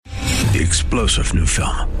The explosive new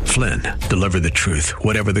film, Flynn, deliver the truth,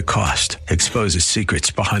 whatever the cost, exposes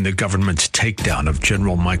secrets behind the government's takedown of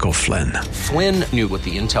General Michael Flynn. Flynn knew what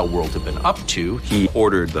the intel world had been up to. He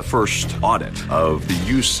ordered the first audit of the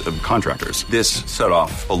use of contractors. This set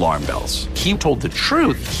off alarm bells. He told the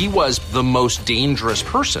truth. He was the most dangerous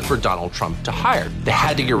person for Donald Trump to hire. They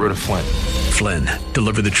had to get rid of Flynn. Flynn,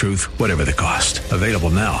 deliver the truth, whatever the cost. Available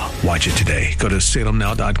now. Watch it today. Go to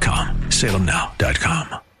salemnow.com.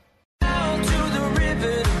 salemnow.com.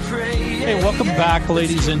 Hey, welcome back,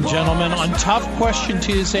 ladies and gentlemen. On Tough Question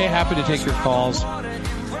Tuesday, happy to take your calls.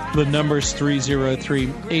 The number's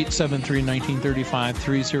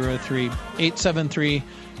 303-873-1935,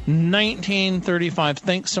 303-873-1935.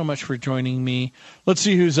 Thanks so much for joining me. Let's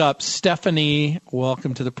see who's up. Stephanie,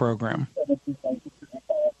 welcome to the program.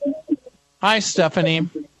 Hi,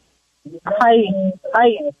 Stephanie. Hi,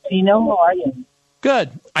 Gino. How are you?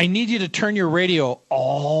 Good. I need you to turn your radio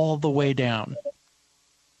all the way down.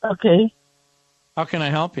 Okay. How can I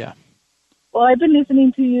help you? Well, I've been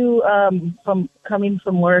listening to you from coming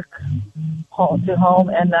from work home to home,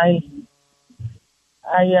 and I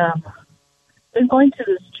been going to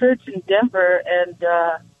this church in Denver, and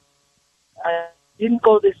I didn't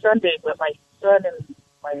go this Sunday, but my son and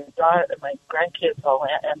my daughter and my grandkids all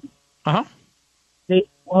went, and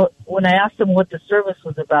when I asked them what the service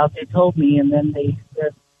was about, they told me, and then there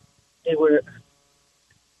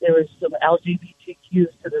was some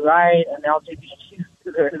LGBTQs to the right and LGBTQs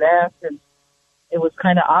to the left, and it was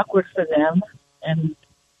kind of awkward for them. And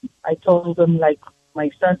I told them, like my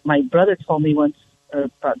brother told me once,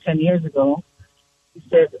 about 10 years ago, he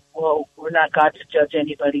said, well, we're not God to judge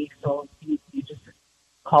anybody, so you just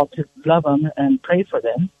call to love them and pray for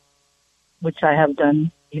them, which I have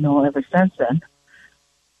done, ever since then.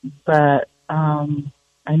 But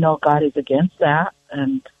I know God is against that,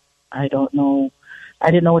 and I didn't know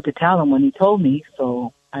what to tell him when he told me,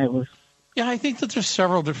 so I was... Yeah, I think that there's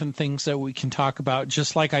several different things that we can talk about,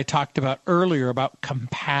 just like I talked about earlier about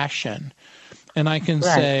compassion. And I can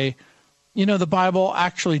say, the Bible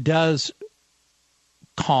actually does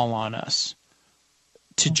call on us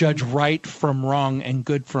to judge right from wrong and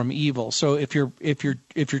good from evil. So if your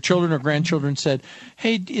children or grandchildren said,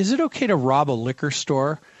 hey, is it okay to rob a liquor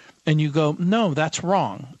store? And you go, no, that's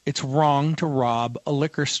wrong. It's wrong to rob a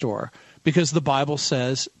liquor store because the Bible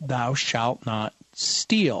says thou shalt not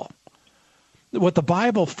steal. What the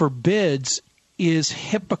Bible forbids is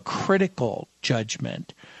hypocritical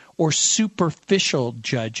judgment or superficial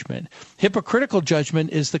judgment. Hypocritical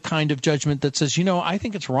judgment is the kind of judgment that says, I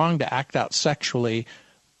think it's wrong to act out sexually,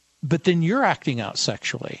 but then you're acting out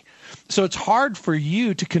sexually. So it's hard for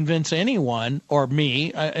you to convince anyone, or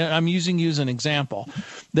me, I'm using you as an example,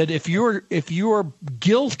 that if you're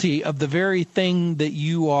guilty of the very thing that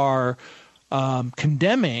you are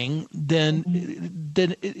condemning, then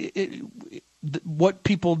what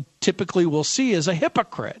people typically will see is a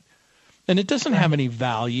hypocrite, and it doesn't have any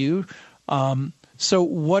value. So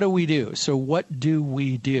what do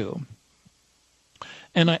we do?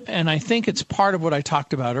 And I think it's part of what I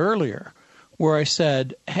talked about earlier, where I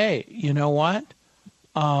said, hey, you know what?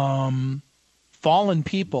 Fallen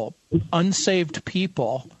people, unsaved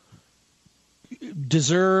people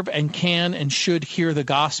deserve and can and should hear the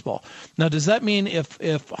gospel. Now, does that mean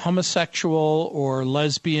if homosexual or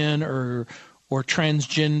lesbian or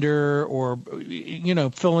transgender or,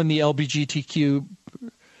 fill in the LBGTQ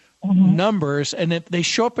numbers, and if they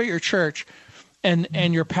show up at your church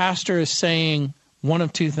and your pastor is saying one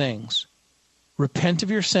of two things: repent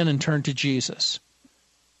of your sin and turn to Jesus.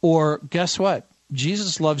 Or guess what?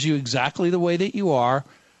 Jesus loves you exactly the way that you are.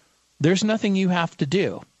 There's nothing you have to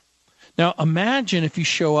do. Now, imagine if you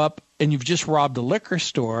show up and you've just robbed a liquor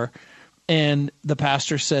store and the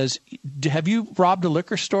pastor says, have you robbed a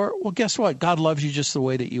liquor store? Well, guess what? God loves you just the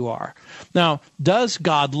way that you are. Now, does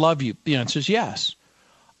God love you? The answer is yes.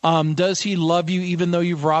 Does he love you even though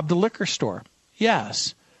you've robbed a liquor store?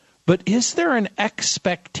 Yes. But is there an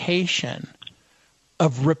expectation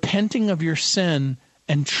of repenting of your sin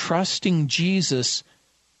and trusting Jesus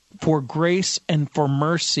for grace and for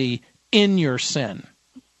mercy in your sin?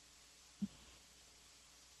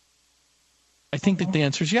 I think that the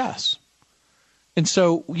answer is yes. And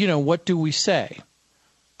so, what do we say?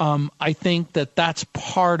 I think that that's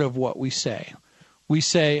part of what we say. We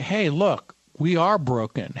say, hey, look, we are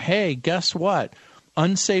broken. Hey, guess what?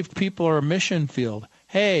 Unsaved people are a mission field.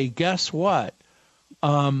 Hey, guess what?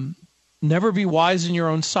 Never be wise in your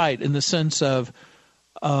own sight, in the sense of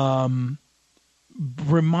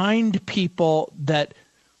remind people that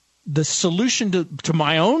the solution to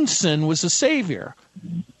my own sin was a Savior,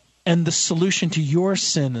 and the solution to your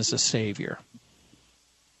sin is a Savior.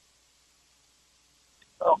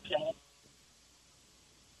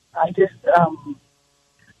 I just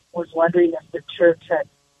was wondering if the church had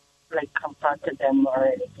confronted them or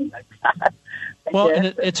anything like that. Well,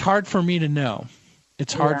 and it's hard for me to know.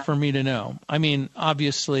 It's hard for me to know. I mean,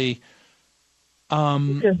 obviously,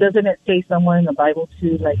 because doesn't it say somewhere in the Bible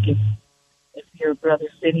too, like if your brother's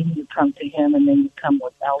sinning, you come to him, and then you come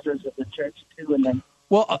with elders of the church too, and then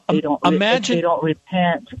if they don't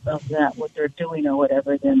repent of that what they're doing or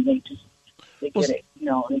whatever, then they get it.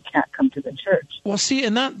 They can't come to the church. Well, see,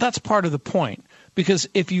 and that's part of the point, because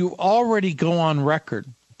if you already go on record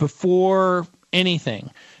before anything,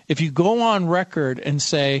 if you go on record and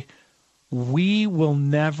say, we will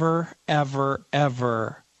never, ever,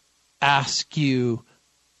 ever ask you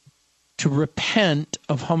to repent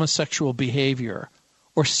of homosexual behavior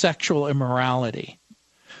or sexual immorality,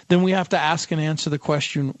 then we have to ask and answer the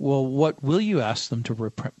question, well, what will you ask them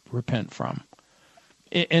to repent from?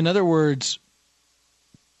 In other words,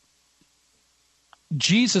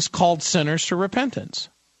 Jesus called sinners to repentance.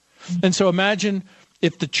 And so imagine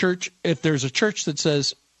if there's a church that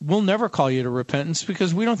says, we'll never call you to repentance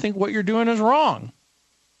because we don't think what you're doing is wrong.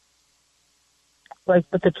 But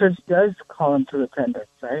the church does call them to repentance,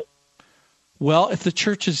 right? Well, if the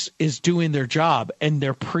church is doing their job and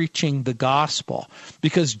they're preaching the gospel,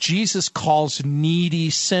 because Jesus calls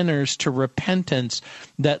needy sinners to repentance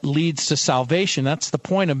that leads to salvation. That's the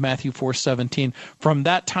point of Matthew 4:17. From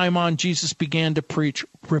that time on, Jesus began to preach,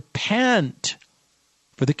 repent,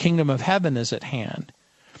 for the kingdom of heaven is at hand.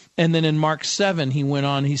 And then in Mark 7, he went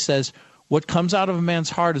on, he says, what comes out of a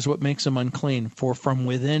man's heart is what makes him unclean. For from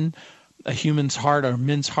within a human's heart or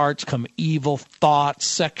men's hearts come evil thoughts,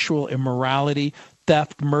 sexual immorality,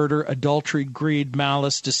 theft, murder, adultery, greed,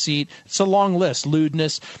 malice, deceit. It's a long list.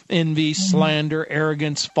 Lewdness, envy, slander,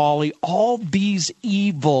 arrogance, folly. All these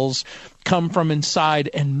evils come from inside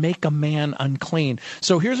and make a man unclean.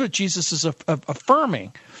 So here's what Jesus is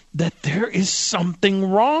affirming, that there is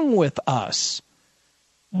something wrong with us.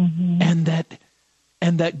 And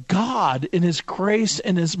that God, in his grace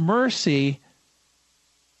and his mercy,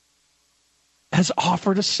 has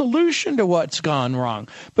offered a solution to what's gone wrong.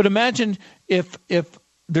 But imagine if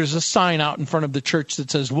there's a sign out in front of the church that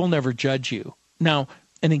says, we'll never judge you. Now,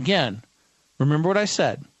 and again, remember what I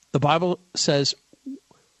said. The Bible says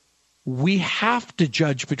we have to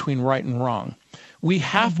judge between right and wrong. We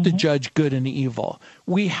have to judge good and evil.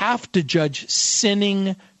 We have to judge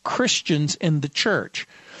sinning Christians in the church.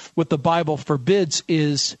 What the Bible forbids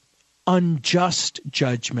is unjust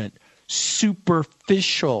judgment,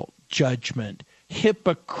 superficial judgment,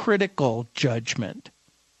 hypocritical judgment.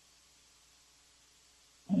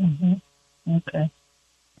 Okay.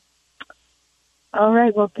 All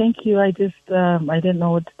right. Well, thank you. I just I didn't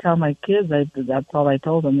know what to tell my kids. That's all I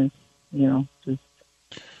told them is, just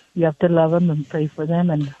you have to love them and pray for them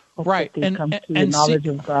and hope that they come to the knowledge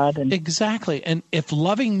of God. And exactly. And if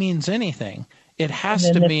loving means anything, it has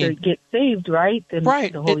to mean, if they get saved, right? Then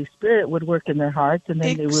the Holy Spirit would work in their hearts, and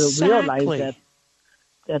then they will realize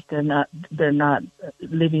that they're not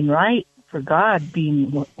living right for God,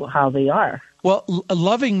 being how they are. Well,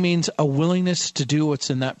 loving means a willingness to do what's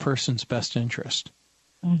in that person's best interest.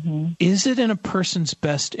 Is it in a person's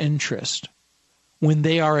best interest when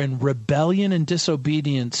they are in rebellion and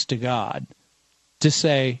disobedience to God to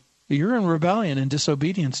say, you're in rebellion and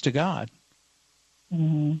disobedience to God?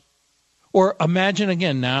 Or imagine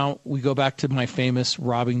again, now we go back to my famous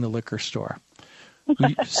robbing the liquor store.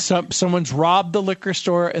 Someone's robbed the liquor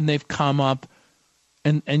store and they've come up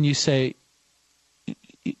and you say,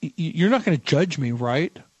 you're not going to judge me,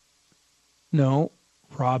 right? No,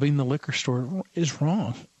 robbing the liquor store is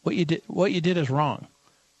wrong. What you did is wrong.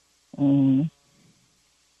 And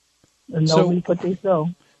nobody put they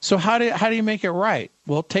so. So how do you make it right?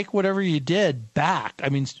 Well, take whatever you did back. I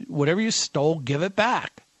mean, whatever you stole, give it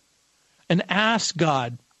back. And ask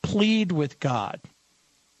God, plead with God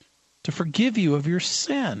to forgive you of your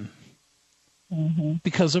sin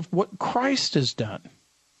because of what Christ has done.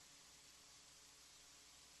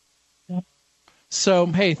 Yep. So,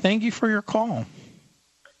 hey, thank you for your call.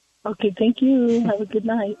 Okay, thank you. Have a good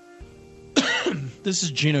night. This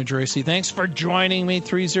is Gino Geraci. Thanks for joining me.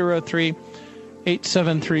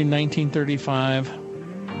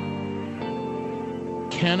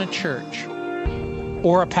 303-873-1935. Can a church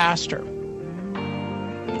or a pastor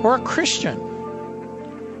or a Christian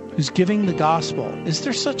who's giving the gospel, is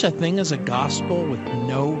there such a thing as a gospel with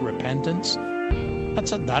no repentance?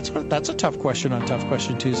 That's a tough question on Tough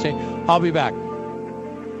Question Tuesday. I'll be back.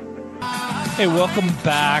 Hey, welcome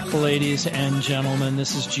back, ladies and gentlemen.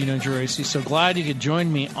 This is Gino Geraci. So glad you could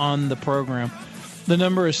join me on the program. The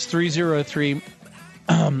number is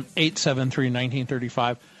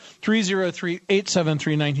 303-873-1935.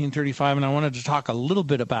 303-873-1935, and I wanted to talk a little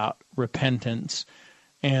bit about repentance.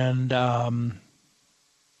 And, on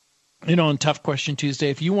Tough Question Tuesday,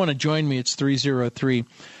 if you want to join me, it's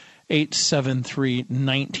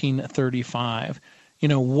 303-873-1935.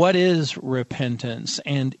 What is repentance,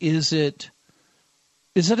 and is it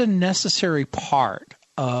a necessary part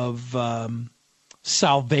of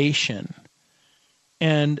salvation?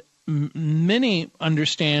 And many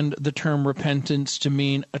understand the term repentance to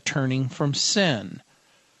mean a turning from sin,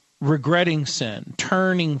 regretting sin,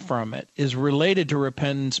 turning from it is related to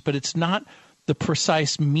repentance, but it's not the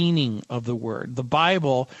precise meaning of the word. In the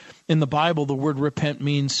Bible, the word repent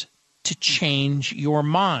means to change your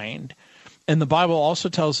mind. And the Bible also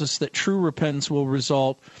tells us that true repentance will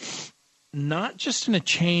result not just in a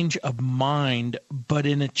change of mind, but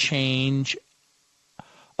in a change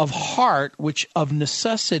of heart, which of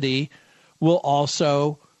necessity will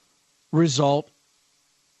also result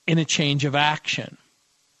in a change of action.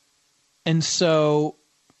 And so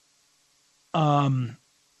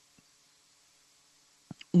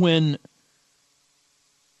when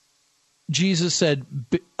Jesus said,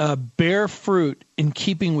 bear fruit in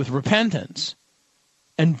keeping with repentance,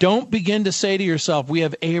 and don't begin to say to yourself, we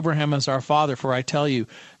have Abraham as our father, for I tell you,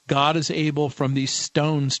 God is able from these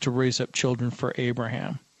stones to raise up children for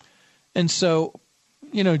Abraham. And so,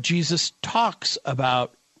 Jesus talks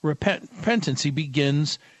about repentance. He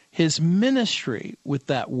begins his ministry with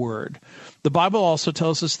that word. The Bible also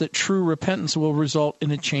tells us that true repentance will result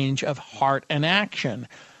in a change of heart and action.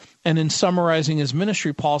 And in summarizing his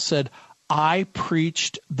ministry, Paul said, I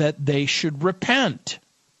preached that they should repent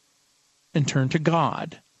and turn to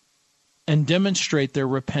God and demonstrate their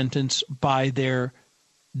repentance by their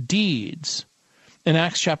deeds. In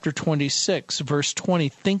Acts chapter 26, verse 20,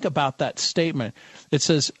 think about that statement. It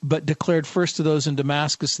says, but declared first to those in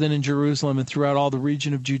Damascus, then in Jerusalem, and throughout all the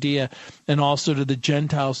region of Judea, and also to the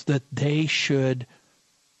Gentiles, that they should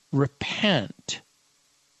repent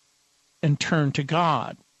and turn to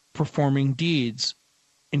God, performing deeds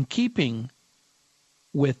in keeping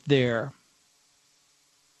with their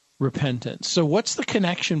repentance. So what's the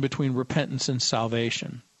connection between repentance and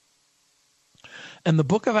salvation? And the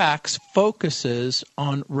book of Acts focuses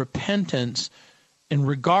on repentance in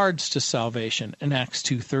regards to salvation in Acts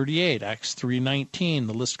 2:38, Acts 3:19,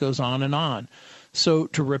 the list goes on and on. So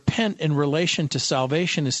to repent in relation to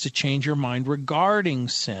salvation is to change your mind regarding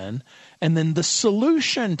sin, and then the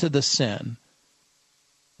solution to the sin,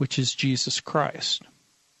 which is Jesus Christ.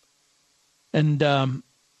 And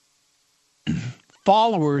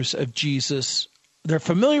followers of Jesus, they're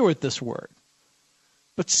familiar with this word,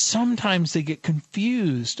 but sometimes they get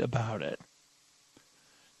confused about it.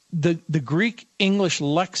 The Greek English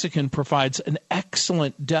lexicon provides an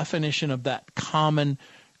excellent definition of that common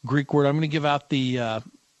Greek word. I'm going to give out the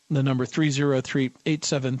number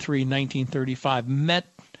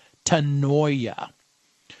 303-873-1935, metanoia.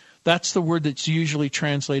 That's the word that's usually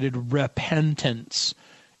translated repentance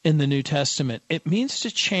in the New Testament. It means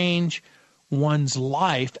to change one's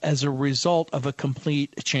life as a result of a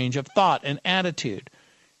complete change of thought and attitude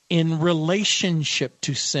in relationship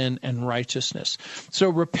to sin and righteousness. So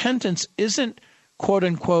repentance isn't, quote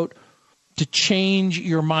unquote, to change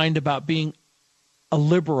your mind about being a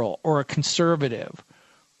liberal or a conservative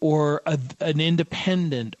or an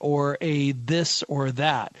independent or a this or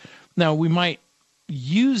that. Now, we might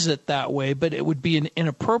use it that way, but it would be an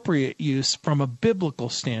inappropriate use from a biblical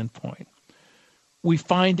standpoint. We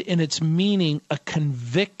find in its meaning a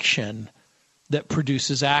conviction that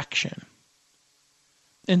produces action.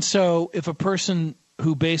 And so if a person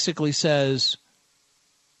who basically says,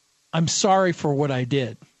 I'm sorry for what I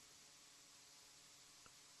did,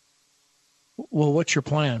 well, what's your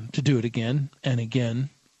plan? To do it again and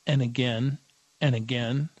again and again and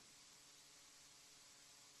again?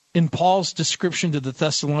 In Paul's description to the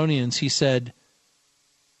Thessalonians, he said,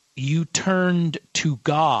 you turned to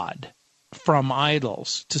God from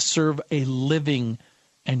idols to serve a living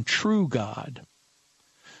and true God.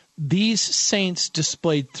 These saints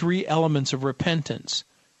displayed three elements of repentance.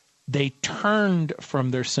 They turned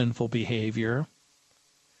from their sinful behavior.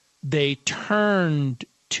 They turned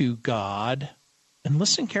to God. And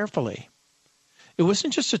listen carefully. It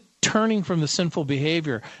wasn't just a turning from the sinful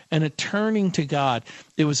behavior and a turning to God.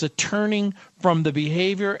 It was a turning from the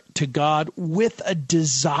behavior to God with a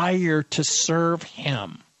desire to serve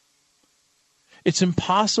Him. It's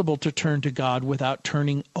impossible to turn to God without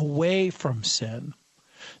turning away from sin.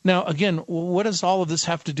 Now, again, what does all of this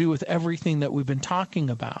have to do with everything that we've been talking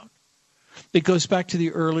about? It goes back to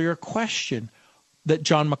the earlier question that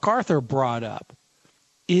John MacArthur brought up.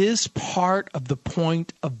 Is part of the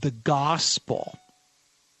point of the gospel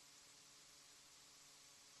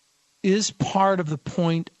is part of the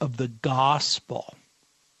point of the gospel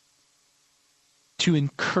to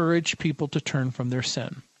encourage people to turn from their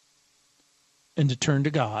sin and to turn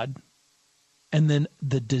to God, and then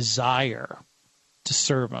the desire to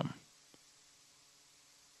serve Him.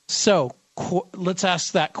 So let's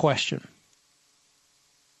ask that question.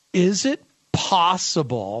 Is it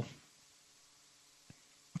possible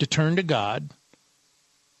to turn to God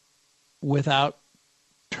without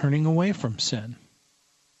turning away from sin?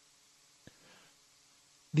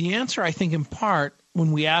 The answer, I think, in part,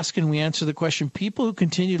 when we ask and we answer the question, people who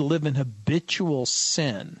continue to live in habitual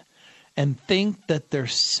sin and think that they're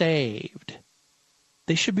saved,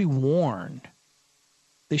 they should be warned.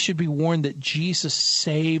 They should be warned that Jesus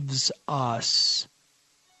saves us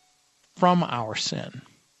from our sin,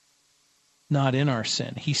 not in our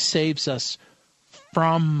sin. He saves us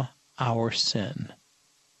from our sin.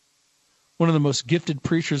 One of the most gifted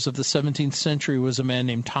preachers of the 17th century was a man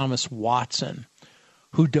named Thomas Watson,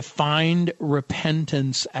 who defined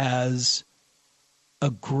repentance as a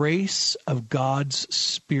grace of God's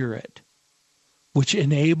Spirit, which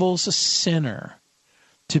enables a sinner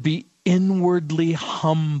to be inwardly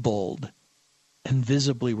humbled and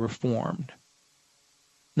visibly reformed.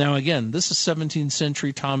 Now again, this is 17th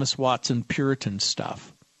century Thomas Watson Puritan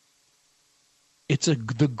stuff. It's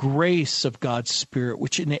the grace of God's Spirit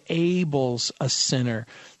which enables a sinner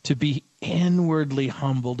to be inwardly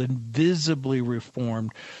humbled and visibly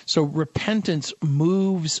reformed. So repentance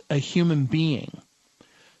moves a human being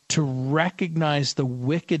to recognize the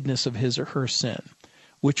wickedness of his or her sin,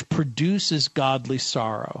 which produces godly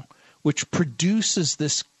sorrow, which produces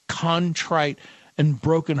this contrite and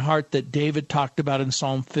broken heart that David talked about in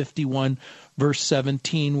Psalm 51, verse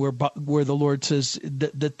 17, where the Lord says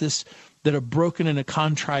that a broken and a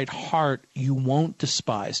contrite heart you won't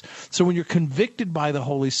despise. So when you're convicted by the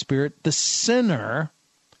Holy Spirit, the sinner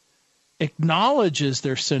acknowledges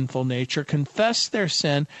their sinful nature, confess their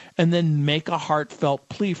sin, and then make a heartfelt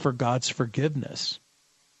plea for God's forgiveness.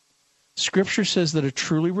 Scripture says that a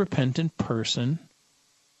truly repentant person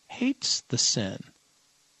hates the sin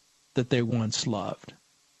that they once loved,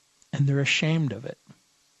 and they're ashamed of it.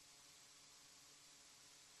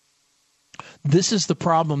 This is the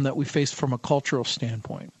problem that we face from a cultural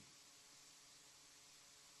standpoint,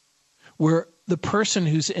 where the person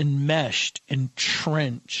who's enmeshed,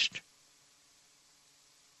 entrenched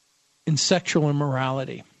in sexual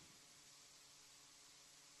immorality,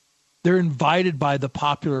 they're invited by the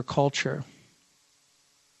popular culture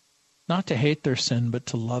not to hate their sin, but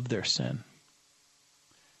to love their sin,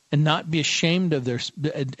 and not be ashamed of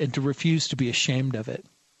and to refuse to be ashamed of it.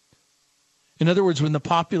 In other words, when the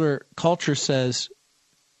popular culture says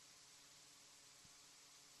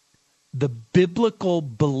the biblical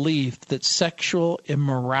belief that sexual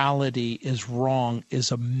immorality is wrong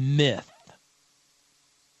is a myth,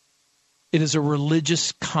 it is a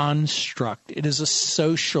religious construct, it is a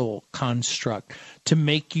social construct to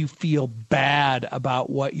make you feel bad about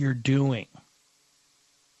what you're doing.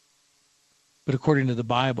 But according to the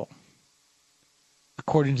Bible,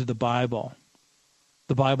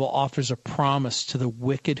 the Bible offers a promise to the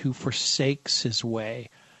wicked who forsakes his way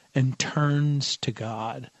and turns to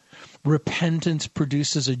God. Repentance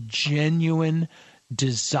produces a genuine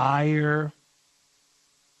desire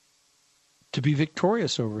to be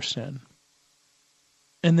victorious over sin.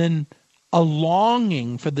 And then a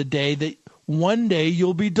longing for the day that one day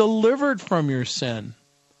you'll be delivered from your sin.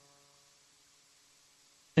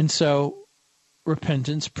 And so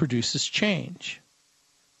repentance produces change.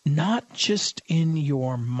 Not just in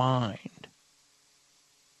your mind,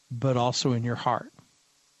 but also in your heart,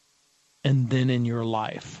 and then in your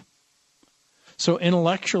life. So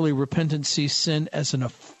intellectually, repentance sees sin as an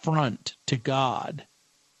affront to God,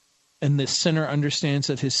 and the sinner understands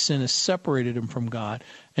that his sin has separated him from God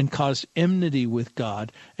and caused enmity with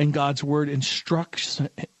God, and God's word instructs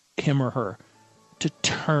him or her to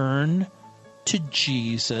turn to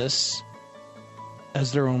Jesus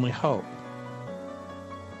as their only hope.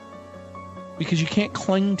 Because you can't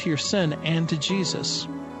cling to your sin and to Jesus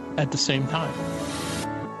at the same time.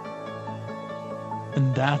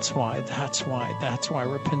 And that's why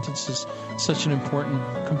repentance is such an important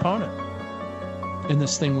component in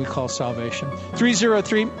this thing we call salvation.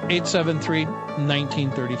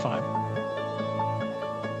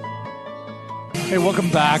 303-873-1935. Hey,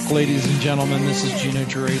 welcome back, ladies and gentlemen. This is Gino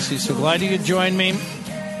Geraci. So glad you could join me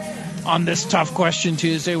on this Tough Question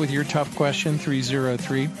Tuesday with your tough question,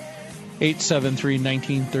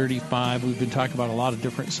 303-873-1935. We've been talking about a lot of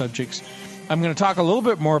different subjects. I'm going to talk a little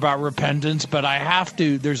bit more about repentance, but I have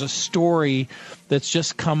to. There's a story that's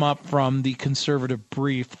just come up from the Conservative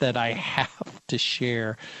Brief that I have to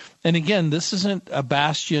share. And again, this isn't a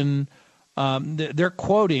bastion. They're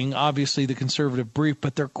quoting, obviously, the conservative brief,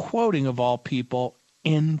 but they're quoting, of all people,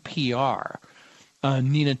 NPR,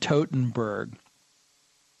 Nina Totenberg,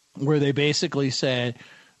 where they basically say,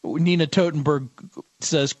 Nina Totenberg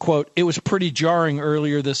says, quote, "It was pretty jarring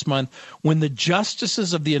earlier this month when the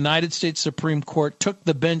justices of the United States Supreme Court took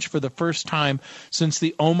the bench for the first time since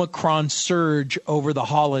the Omicron surge over the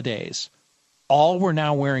holidays. All were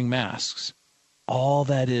now wearing masks. All,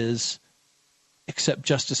 that is, except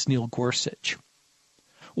Justice Neil Gorsuch.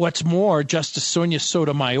 What's more, Justice Sonia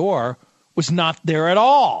Sotomayor was not there at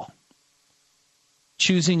all,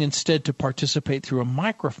 choosing instead to participate through a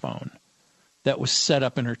microphone that was set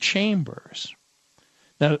up in her chambers.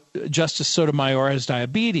 Now, Justice Sotomayor has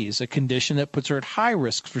diabetes, a condition that puts her at high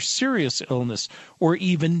risk for serious illness or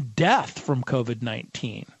even death from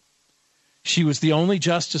COVID-19. She was the only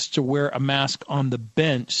justice to wear a mask on the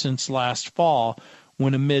bench since last fall,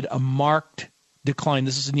 when amid a marked decline,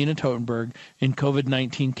 this is Nina Totenberg, in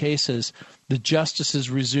COVID-19 cases, the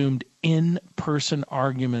justices resumed in-person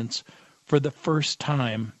arguments for the first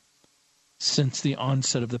time since the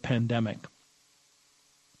onset of the pandemic.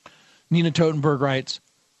 Nina Totenberg writes,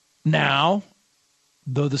 "Now,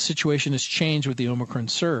 though the situation has changed with the Omicron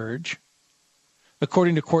surge,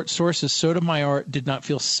 according to court sources, Sotomayor did not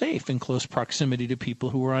feel safe in close proximity to people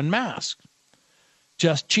who were unmasked.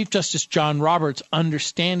 Chief Justice John Roberts,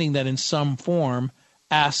 understanding that in some form,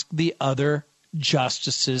 asked the other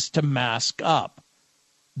justices to mask up.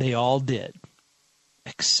 They all did,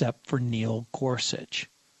 except for Neil Gorsuch,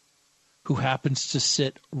 who happens to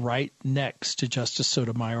sit right next to Justice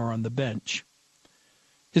Sotomayor on the bench.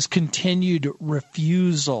 His continued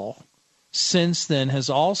refusal since then has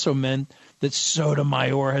also meant that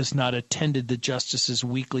Sotomayor has not attended the justices'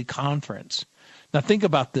 weekly conference." Now think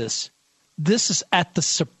about this. This is at the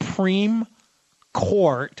Supreme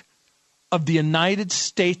Court of the United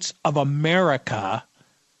States of America,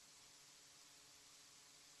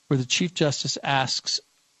 where the Chief Justice asks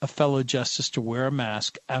a fellow justice to wear a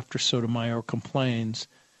mask after Sotomayor complains,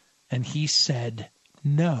 and he said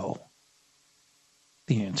no.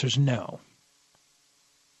 The answer is no.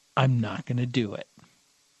 I'm not going to do it.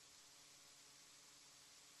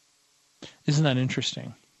 Isn't that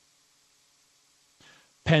interesting?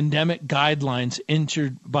 Pandemic guidelines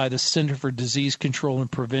entered by the Center for Disease Control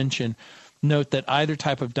and Prevention note that either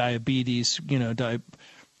type of diabetes, can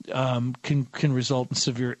result in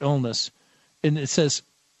severe illness. And it says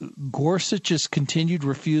Gorsuch's continued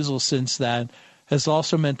refusal since that has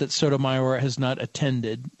also meant that Sotomayor has not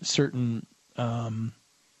attended certain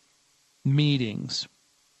meetings.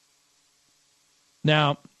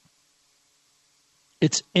 Now,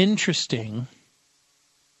 it's interesting.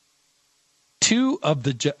 Two of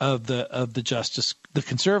the justice, the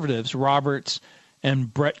conservatives, Roberts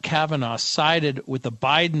and Brett Kavanaugh, sided with the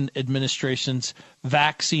Biden administration's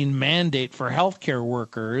vaccine mandate for healthcare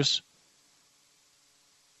workers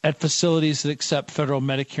at facilities that accept federal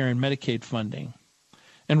Medicare and Medicaid funding.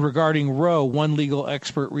 And regarding Roe, one legal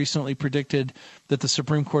expert recently predicted that the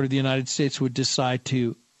Supreme Court of the United States would decide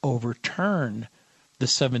to overturn the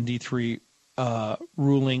 73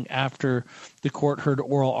 ruling after the court heard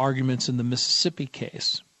oral arguments in the Mississippi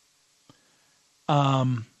case.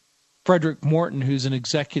 Frederick Morton, who's an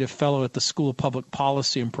executive fellow at the School of Public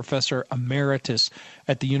Policy and professor emeritus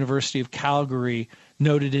at the University of Calgary,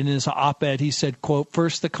 noted in his op-ed, he said, quote,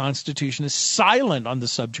 "First, the Constitution is silent on the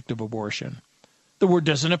subject of abortion. The word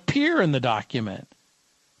doesn't appear in the document.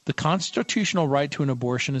 The constitutional right to an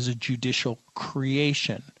abortion is a judicial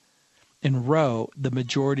creation. In Roe, the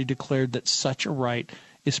majority declared that such a right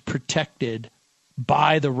is protected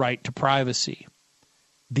by the right to privacy.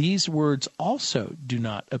 These words also do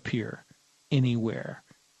not appear anywhere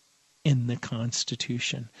in the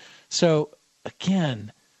Constitution." So,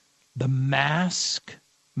 again, the mask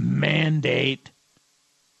mandate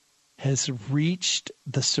has reached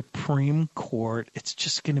the Supreme Court. It's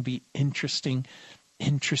just going to be interesting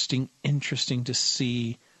to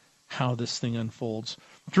see how this thing unfolds.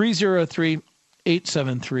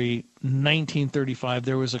 303-873-1935.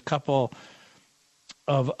 There was a couple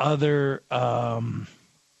of other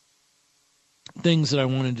things that I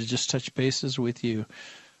wanted to just touch bases with you,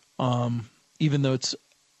 even though it's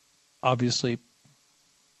obviously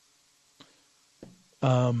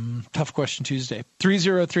Tough Question Tuesday.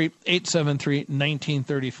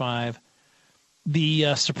 303-873-1935.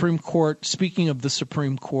 The Supreme Court, speaking of the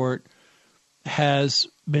Supreme Court, has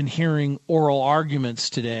been hearing oral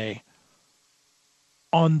arguments today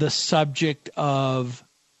on the subject of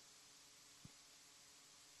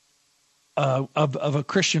a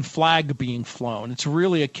Christian flag being flown. It's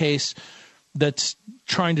really a case that's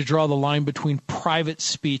trying to draw the line between private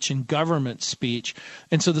speech and government speech.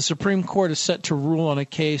 And so the Supreme Court is set to rule on a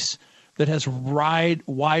case that has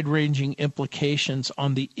wide-ranging implications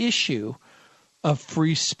on the issue of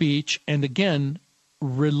free speech and, again,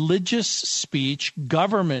 religious speech,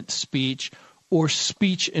 government speech, or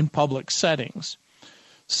speech in public settings.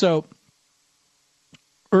 So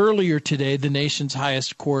earlier today, the nation's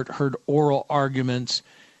highest court heard oral arguments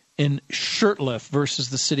in Shurtleff versus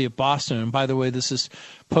the city of Boston. And by the way, this is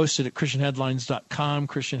posted at ChristianHeadlines.com,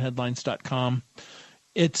 ChristianHeadlines.com.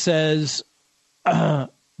 It says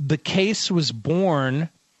the case was born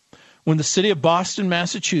when the city of Boston,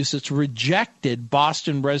 Massachusetts, rejected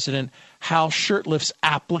Boston resident Hal Shurtleff's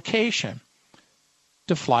application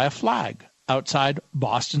to fly a flag outside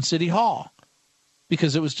Boston City Hall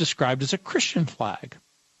because it was described as a Christian flag.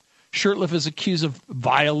 Shurtleff is accused of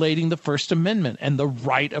violating the First Amendment and the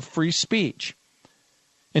right of free speech.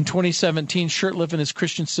 In 2017, Shurtleff and his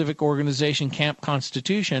Christian civic organization, Camp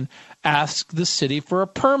Constitution, asked the city for a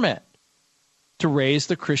permit to raise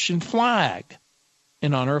the Christian flag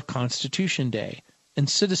in honor of Constitution Day and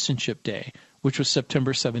Citizenship Day, which was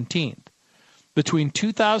September 17th. Between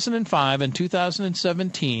 2005 and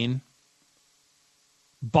 2017,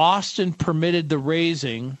 Boston permitted the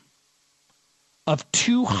raising of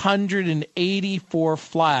 284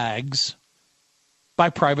 flags by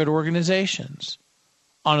private organizations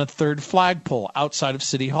on a third flagpole outside of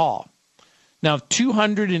City Hall. Now,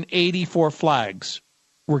 284 flags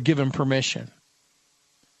were given permission.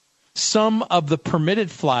 Some of the permitted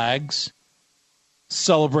flags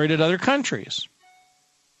celebrated other countries,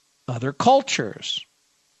 other cultures,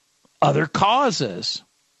 other causes.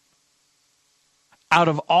 Out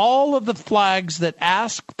of all of the flags that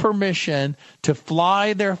asked permission to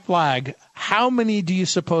fly their flag, how many do you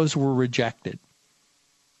suppose were rejected?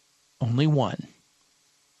 Only one.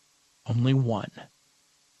 Only one.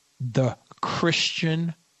 The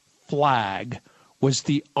Christian flag was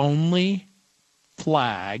the only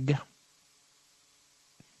flag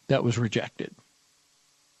that was rejected.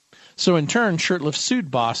 So in turn, Shurtleff sued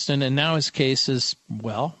Boston, and now his case is,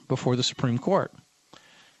 well, before the Supreme Court.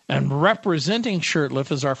 And representing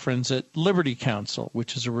Shurtleff is our friends at Liberty Counsel,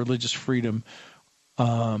 which is a religious freedom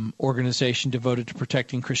organization devoted to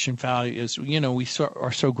protecting Christian values. You know, we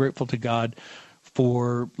are so grateful to God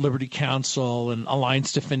for Liberty Counsel and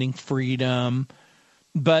Alliance Defending Freedom.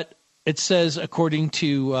 But it says, according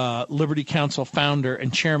to Liberty Counsel founder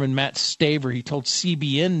and chairman Matt Staver, he told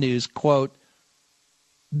CBN News, quote,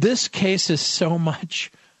 "This case is so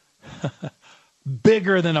much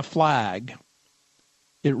bigger than a flag.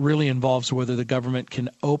 It really involves whether the government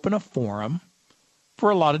can open a forum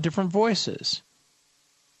for a lot of different voices,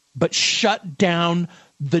 but shut down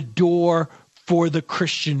the door for the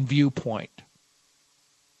Christian viewpoint."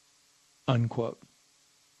 Unquote.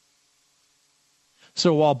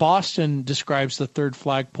 So while Boston describes the third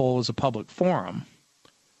flagpole as a public forum,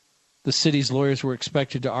 the city's lawyers were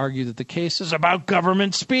expected to argue that the case is about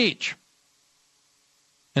government speech.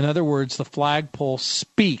 In other words, the flagpole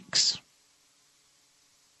speaks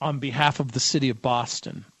on behalf of the city of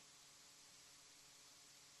Boston.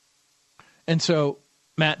 And so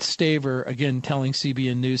Matt Staver, again telling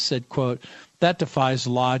CBN News, said, quote, "That defies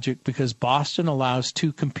logic because Boston allows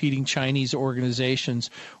two competing Chinese organizations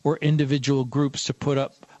or individual groups to put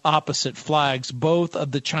up opposite flags, both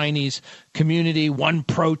of the Chinese community, one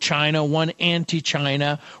pro-China, one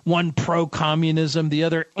anti-China, one pro-communism, the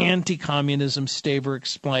other anti-communism," Staver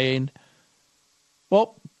explained.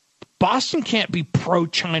 Well, Boston can't be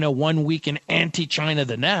pro-China one week and anti-China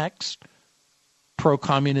the next.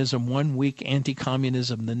 Pro-communism one week,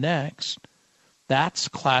 anti-communism the next. That's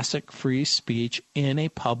classic free speech in a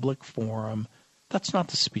public forum. That's not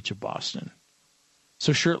the speech of Boston.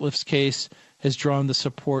 So Shurtleff's case has drawn the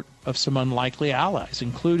support of some unlikely allies,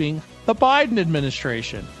 including the Biden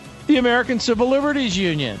administration, the American Civil Liberties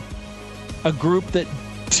Union, a group that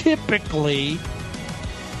typically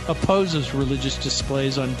opposes religious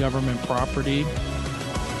displays on government property.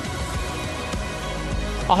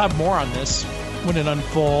 I'll have more on this when it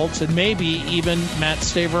unfolds, and maybe even Matt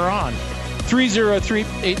Staver on.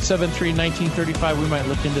 303-873-1935. We might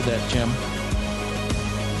look into that, Jim.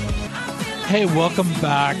 Hey, welcome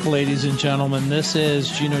back, ladies and gentlemen. This is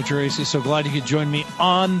Gino Geraci. So glad you could join me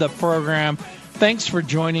on the program. Thanks for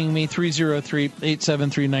joining me.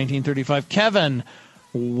 303-873-1935. Kevin,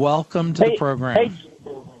 welcome to the program.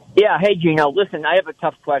 Hey, Gino. Listen, I have a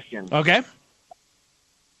tough question. Okay.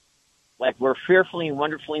 Like, we're fearfully and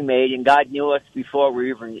wonderfully made, and God knew us before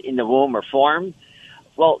we were even in the womb or formed.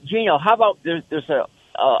 Well, Gino, how about there's a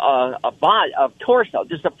body, a torso.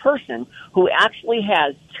 There's a person who actually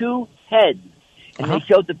has two heads. And they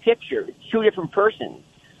showed the picture. It's two different persons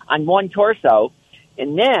on one torso.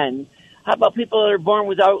 And then, how about people that are born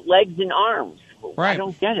without legs and arms? Right. I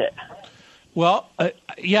don't get it. Well,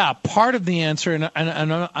 yeah, part of the answer, and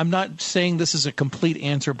I'm not saying this is a complete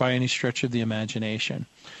answer by any stretch of the imagination,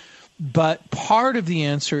 but part of the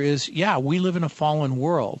answer is, yeah, we live in a fallen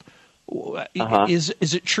world. Is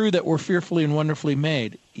it true that we're fearfully and wonderfully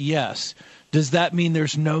made? Yes. Does that mean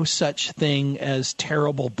there's no such thing as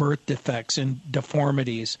terrible birth defects and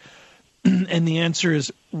deformities? And the answer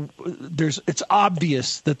is it's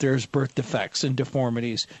obvious that there's birth defects and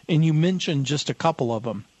deformities, and you mentioned just a couple of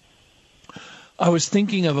them. I was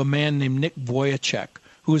thinking of a man named Nick Vujicic,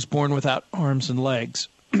 who was born without arms and legs.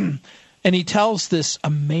 And he tells this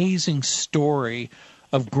amazing story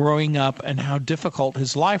of growing up and how difficult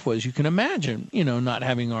his life was. You can imagine, not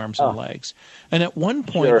having arms and legs. And at one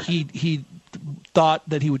point, he thought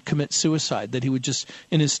that he would commit suicide, that he would just,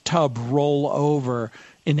 in his tub, roll over,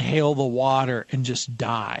 inhale the water, and just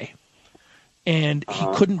die. And he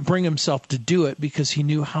couldn't bring himself to do it because he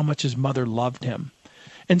knew how much his mother loved him.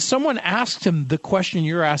 And someone asked him the question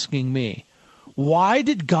you're asking me: why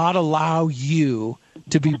did God allow you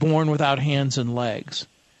to be born without hands and legs?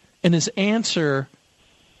 And his answer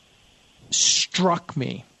struck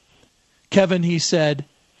me. Kevin, he said,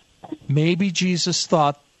 maybe Jesus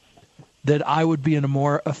thought that I would be a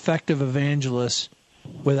more effective evangelist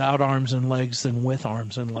without arms and legs than with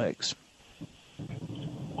arms and legs.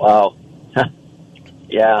 Wow.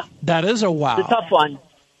 Yeah. That is a wow. It's a tough one.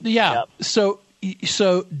 Yeah. Yep. So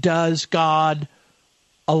does God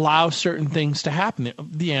allow certain things to happen?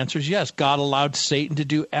 The answer is yes. God allowed Satan to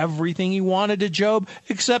do everything he wanted to Job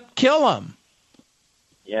except kill him.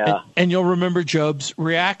 Yeah. And you'll remember Job's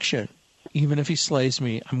reaction. Even if he slays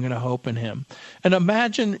me, I'm going to hope in him. And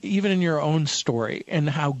imagine even in your own story and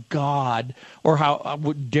how God, or how,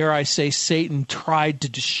 dare I say, Satan tried to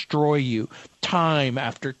destroy you time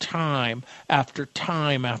after time after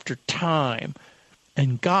time after time.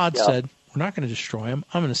 And God said, we're not going to destroy him.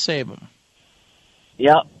 I'm going to save him.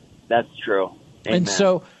 Yep, that's true. Amen. And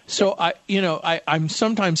so I'm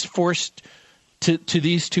sometimes forced to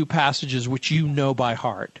these two passages, which you know by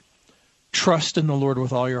heart. Trust in the Lord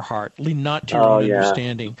with all your heart. Lean not to your own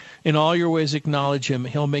understanding. In all your ways acknowledge him.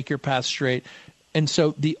 He'll make your path straight. And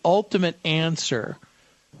so the ultimate answer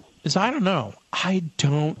is, I don't know. I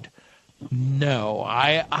don't know.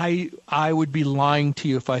 I would be lying to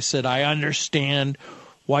you if I said I understand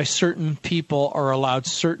why certain people are allowed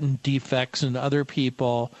certain defects and other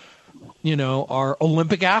people, are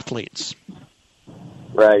Olympic athletes.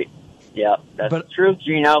 Right. Yeah, that's true,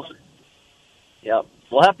 Gino. Yep.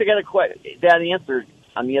 We'll have to get that answer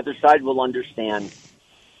on the other side. We'll understand.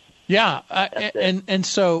 Yeah, and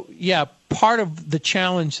so, yeah, part of the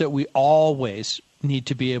challenge that we always need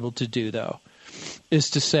to be able to do, though, is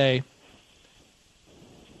to say,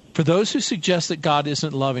 for those who suggest that God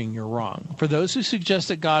isn't loving, you're wrong. For those who suggest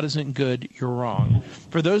that God isn't good, you're wrong.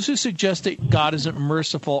 For those who suggest that God isn't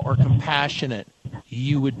merciful or compassionate,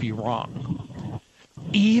 you would be wrong.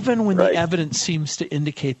 Even when the evidence seems to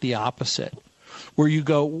indicate the opposite. Where you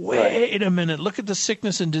go, wait a minute, look at the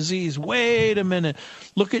sickness and disease. Wait a minute,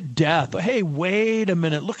 look at death. Hey, wait a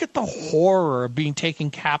minute, look at the horror of being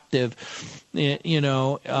taken captive,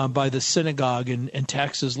 by the synagogue in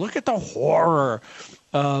Texas. Look at the horror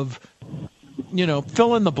of,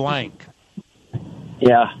 fill in the blank.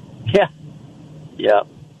 Yeah.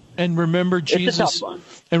 And remember Jesus,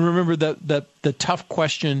 and remember that the tough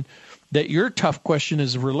question that your tough question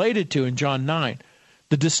is related to in John 9.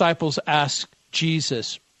 The disciples asked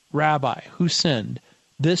Jesus, Rabbi, who sinned,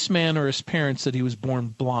 this man or his parents, that he was born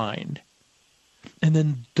blind? And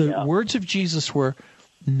then the words of Jesus were,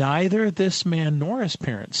 neither this man nor his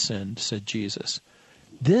parents sinned, said Jesus.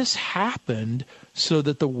 This happened so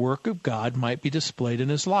that the work of God might be displayed in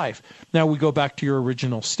his life. Now we go back to your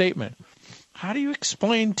original statement. How do you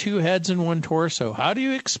explain two heads and one torso? How do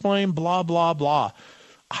you explain blah, blah, blah?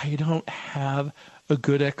 I don't have a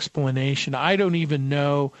good explanation. I don't even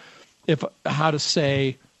know how to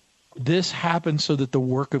say this happened so that the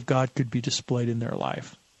work of God could be displayed in their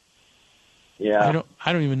life. Yeah.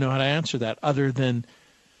 I don't even know how to answer that, other than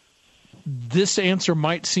this answer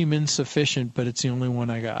might seem insufficient, but it's the only one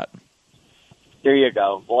I got. There you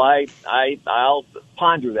go. Well, I'll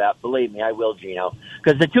ponder that. Believe me, I will, Gino.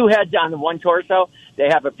 Because the two heads on the one torso, they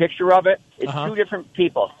have a picture of it. It's two different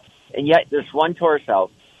people, and yet there's one torso.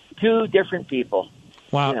 Two different people.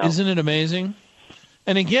 Wow, isn't it amazing?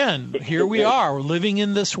 And again, here we are living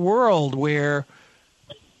in this world where,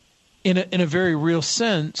 in a very real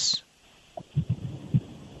sense,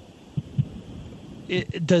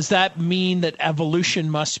 does that mean that evolution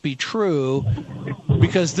must be true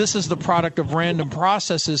because this is the product of random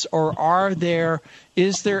processes, or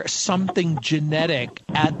is there something genetic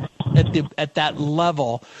at that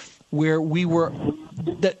level where we were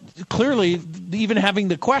that clearly, even having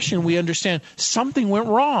the question, we understand something went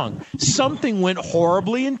wrong. Something went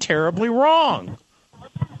horribly and terribly wrong.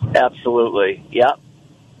 Absolutely. Yep.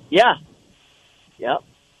 Yeah. Yep.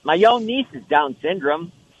 My young niece is Down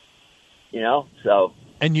syndrome, so.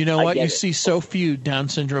 And you know what? You see so few Down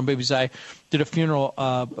syndrome babies. I did a funeral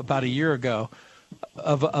about a year ago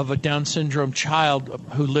of a Down syndrome child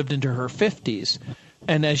who lived into her 50s.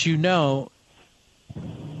 And as you know,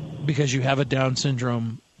 because you have a Down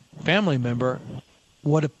syndrome family member,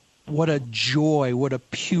 what a joy, what a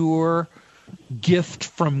pure gift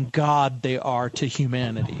from God they are to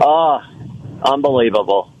humanity. Oh,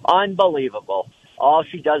 unbelievable. Unbelievable. All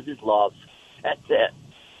she does is love. That's it.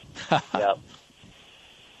 Yep.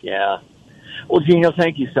 Yeah. Well, Gino,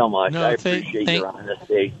 thank you so much. I appreciate your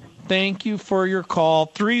honesty. Thank you for your call.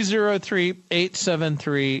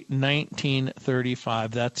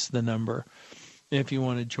 303-873-1935. That's the number if you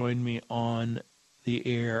want to join me on the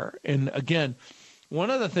air. And again,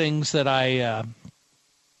 one of the things that I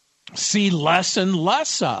see less and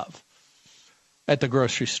less of at the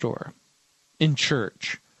grocery store, in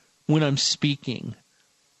church, when I'm speaking,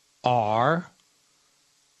 are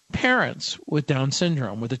parents with Down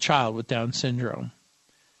syndrome, with a child with Down syndrome.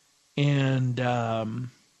 And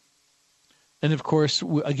of course,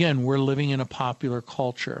 again, we're living in a popular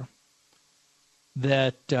culture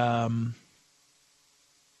that that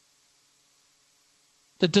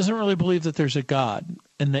doesn't really believe that there's a God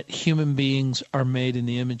and that human beings are made in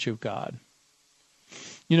the image of God.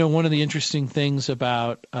 One of the interesting things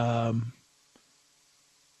about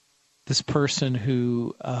this person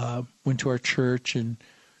who went to our church and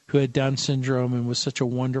who had Down syndrome and was such a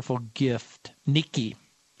wonderful gift, Nikki.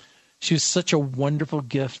 She was such a wonderful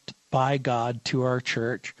gift by God to our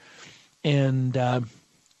church. And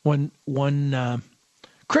one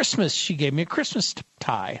Christmas, she gave me a Christmas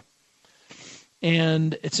tie.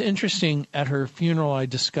 And it's interesting, at her funeral, I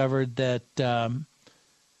discovered that that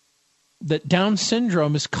Down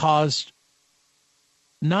syndrome is caused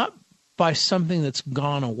not by something that's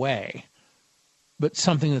gone away, but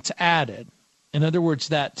something that's added. In other words,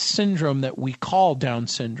 that syndrome that we call Down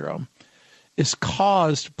syndrome is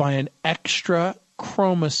caused by an extra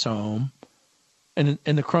chromosome, and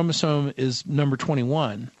the chromosome is number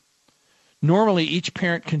 21. Normally, each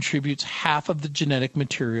parent contributes half of the genetic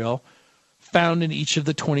material found in each of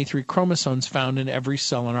the 23 chromosomes found in every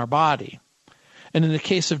cell in our body. And in the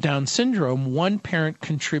case of Down syndrome, one parent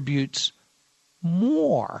contributes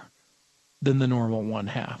more than the normal one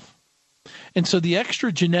half. And so the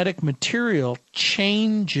extra genetic material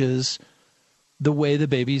changes the way the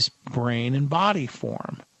baby's brain and body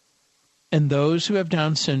form. And those who have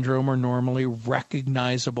Down syndrome are normally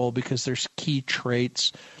recognizable because there's key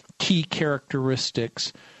traits, key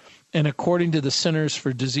characteristics. And according to the Centers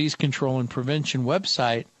for Disease Control and Prevention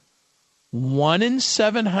website, 1 in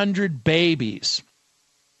 700 babies,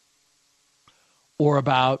 or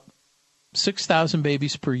about 6,000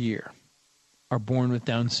 babies per year, are born with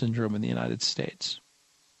Down syndrome in the United States.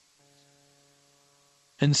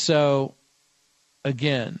 And so,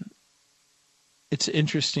 again, it's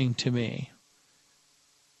interesting to me.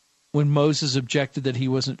 When Moses objected that he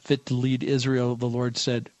wasn't fit to lead Israel, the Lord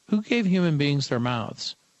said, "Who gave human beings their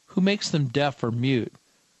mouths? Who makes them deaf or mute?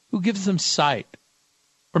 Who gives them sight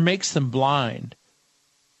or makes them blind?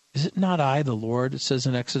 Is it not I, the Lord?" It says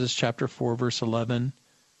in Exodus chapter 4, verse 11.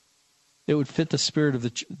 It would fit the spirit of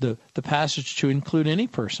the passage to include any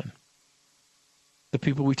person. The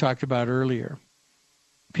people we talked about earlier.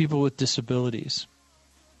 People with disabilities.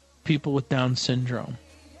 People with Down syndrome.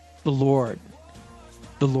 The Lord.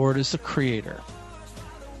 The Lord is the creator.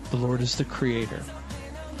 The Lord is the creator.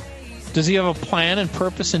 Does he have a plan and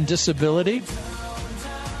purpose in disability?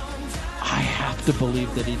 I have to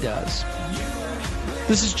believe that he does.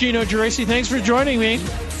 This is Gino Geraci. Thanks for joining me.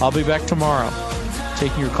 I'll be back tomorrow,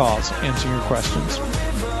 taking your calls, answering your questions.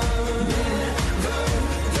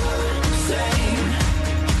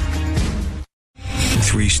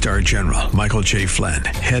 Three-star General Michael J. Flynn,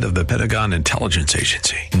 head of the Pentagon Intelligence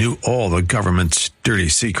Agency, knew all the government's dirty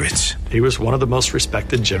secrets. He was one of the most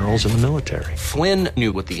respected generals in the military. Flynn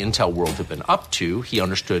knew what the intel world had been up to. He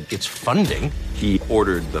understood its funding. He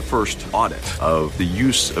ordered the first audit of the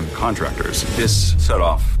use of contractors. This set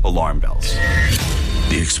off alarm bells.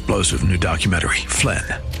 The explosive new documentary, Flynn,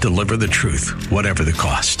 Deliver the Truth, Whatever the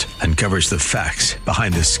Cost, uncovers the facts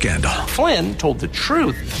behind this scandal. Flynn told the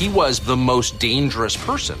truth. He was the most dangerous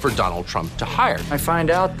person for Donald Trump to hire. I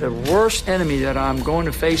find out the worst enemy that I'm going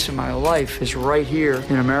to face in my life is right here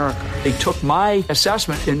in America. They took my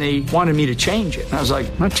assessment and they wanted me to change it. And I was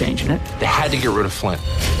like, I'm not changing it. They had to get rid of Flynn.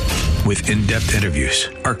 With in-depth interviews,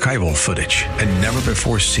 archival footage, and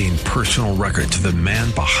never-before-seen personal records of the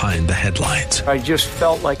man behind the headlines. I just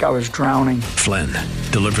felt like I was drowning. Flynn,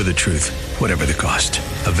 Deliver the Truth, Whatever the Cost.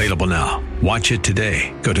 Available now. Watch it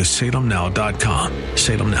today. Go to salemnow.com.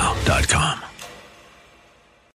 salemnow.com.